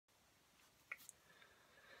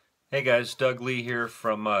Hey guys, Doug Lee here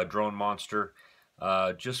from Drone Monster.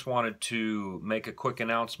 Just wanted to make a quick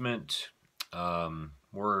announcement.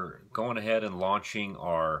 We're going ahead and launching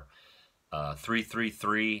our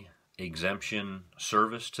 333 exemption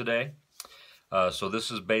service today. So this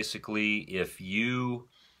is basically if you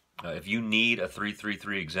need a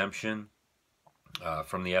 333 exemption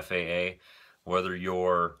from the FAA, whether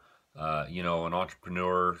you're an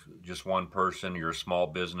entrepreneur, just one person, you're a small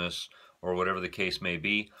business, or whatever the case may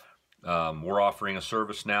be. We're offering a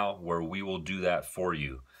service now where we will do that for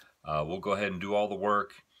you. We'll go ahead and do all the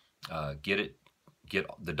work, get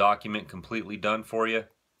the document completely done for you,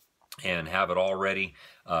 and have it all ready,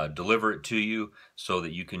 deliver it to you so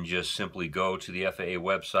that you can just simply go to the FAA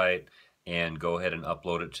website and go ahead and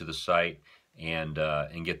upload it to the site and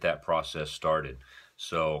get that process started.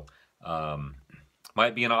 So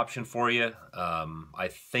might be an option for you. I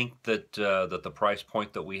think that that the price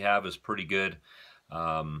point that we have is pretty good.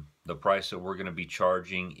 The price that we're going to be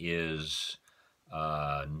charging is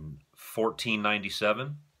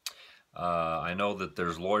 $14.97. I know that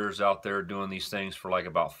there's lawyers out there doing these things for like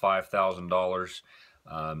about $5,000.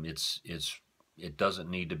 It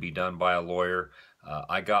doesn't need to be done by a lawyer.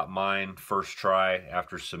 I got mine first try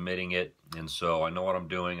after submitting it, and so I know what I'm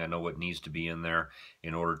doing. I know what needs to be in there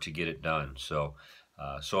in order to get it done. So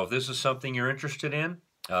if this is something you're interested in,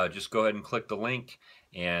 just go ahead and click the link,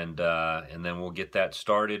 and then we'll get that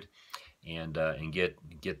started and get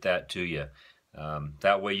that to you.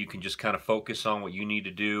 That way you can just kind of focus on what you need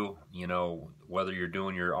to do, whether you're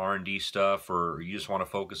doing your R&D stuff or you just want to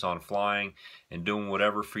focus on flying and doing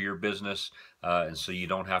whatever for your business, and so you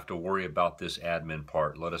don't have to worry about this admin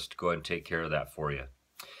part. Let us go ahead and take care of that for you.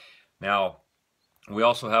 Now, we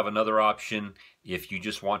also have another option if you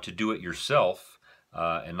just want to do it yourself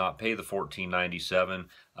and not pay the $14.97.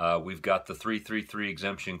 We've got the 333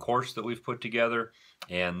 exemption course that we've put together,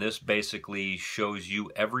 and this basically shows you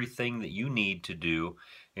everything that you need to do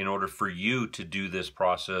in order for you to do this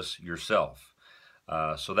process yourself.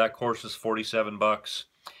 So that course is 47 bucks,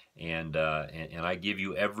 and I give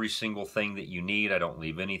you every single thing that you need. I don't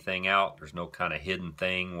leave anything out. There's no kind of hidden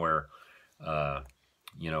thing where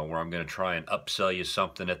where I'm going to try and upsell you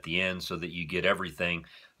something at the end so that you get everything.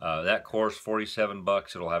 That course, 47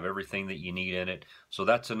 bucks, it'll have everything that you need in it. So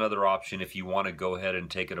that's another option if you want to go ahead and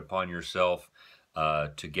take it upon yourself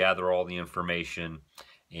to gather all the information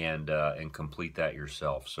and complete that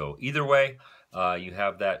yourself. So either way, you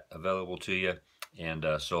have that available to you, and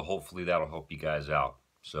so hopefully that'll help you guys out.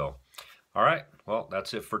 So, all right, well,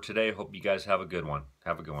 that's it for today. Hope you guys have a good one.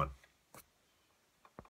 Have a good one.